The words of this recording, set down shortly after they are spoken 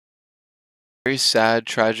Very sad,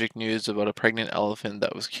 tragic news about a pregnant elephant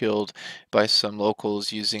that was killed by some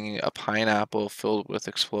locals using a pineapple filled with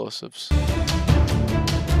explosives.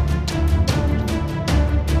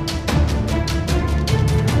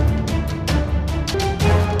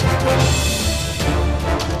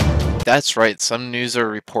 That's right, some news are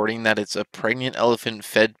reporting that it's a pregnant elephant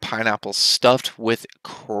fed pineapple stuffed with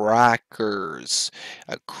crackers.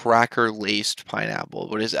 A cracker-laced pineapple,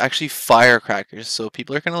 but it's actually firecrackers. So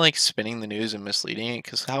people are kind of like spinning the news and misleading it,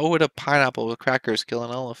 because how would a pineapple with crackers kill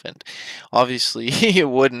an elephant? Obviously, it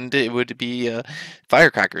wouldn't. It would be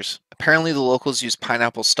firecrackers. Apparently, the locals use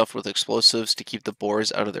pineapple stuffed with explosives to keep the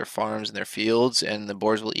boars out of their farms and their fields, and the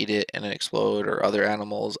boars will eat it and then explode, or other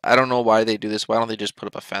animals. I don't know why they do this. Why don't they just put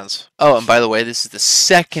up a fence? Oh, and by the way, this is the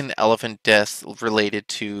second elephant death related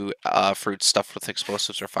to fruit stuffed with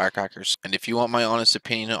explosives or firecrackers. And if you want my honest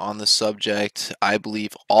opinion on the subject, I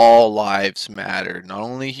believe all lives matter. Not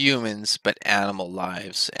only humans, but animal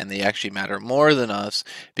lives. And they actually matter more than us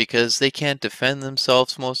because they can't defend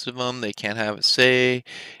themselves, most of them. They can't have a say.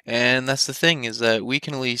 And that's the thing, is that we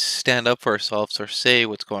can at least stand up for ourselves or say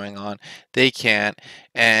what's going on. They can't,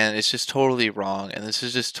 and it's just totally wrong. And this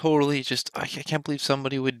is just totally just, I can't believe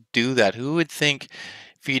somebody would do that. Who would think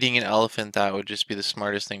feeding an elephant that would just be the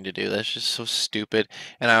smartest thing to do? That's just so stupid.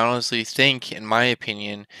 And I honestly think, in my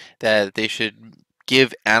opinion, that they should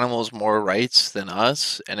give animals more rights than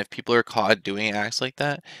us, and if people are caught doing acts like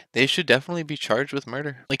that, they should definitely be charged with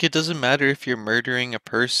murder. Like, it doesn't matter if you're murdering a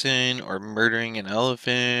person or murdering an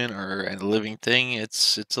elephant or a living thing.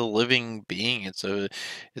 It's a living being. It's a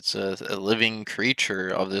living creature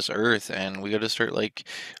of this earth, and we got to start like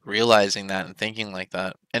realizing that and thinking like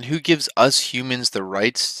that. And who gives us humans the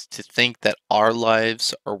rights to think that our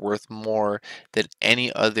lives are worth more than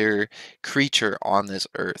any other creature on this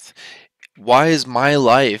earth? Why is my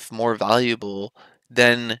life more valuable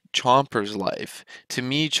than Chomper's life? To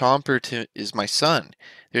me, is my son.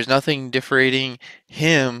 There's nothing differentiating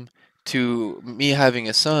him to me having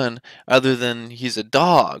a son other than he's a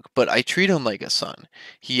dog, but I treat him like a son.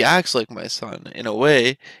 He acts like my son in a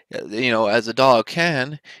way, as a dog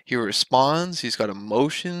can. He responds, he's got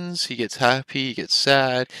emotions, he gets happy, he gets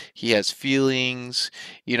sad, he has feelings,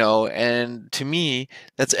 and to me,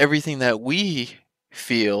 that's everything that we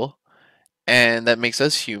feel, and that makes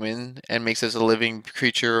us human and makes us a living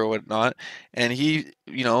creature or whatnot. And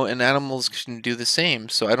and animals can do the same.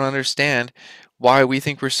 So I don't understand why we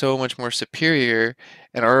think we're so much more superior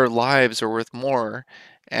and our lives are worth more.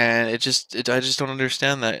 And I just don't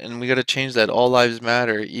understand that. And we got to change that. All lives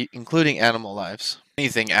matter, including animal lives.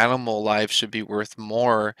 Anything, animal lives should be worth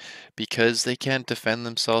more because they can't defend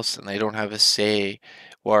themselves and they don't have a say,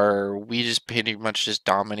 where we just pretty much just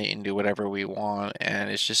dominate and do whatever we want,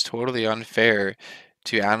 and it's just totally unfair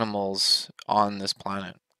to animals on this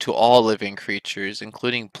planet, to all living creatures,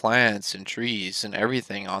 including plants and trees and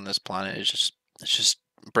everything on this planet. It just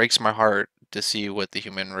breaks my heart to see what the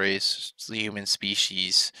human race, the human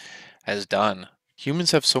species, has done.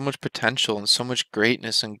 Humans have so much potential and so much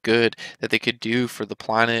greatness and good that they could do for the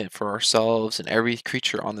planet, for ourselves, and every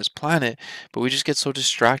creature on this planet, but we just get so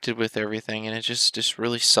distracted with everything, and it just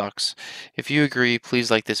really sucks. If you agree,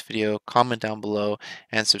 please like this video, comment down below,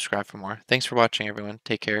 and subscribe for more. Thanks for watching, everyone.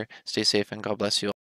 Take care, stay safe, and God bless you all.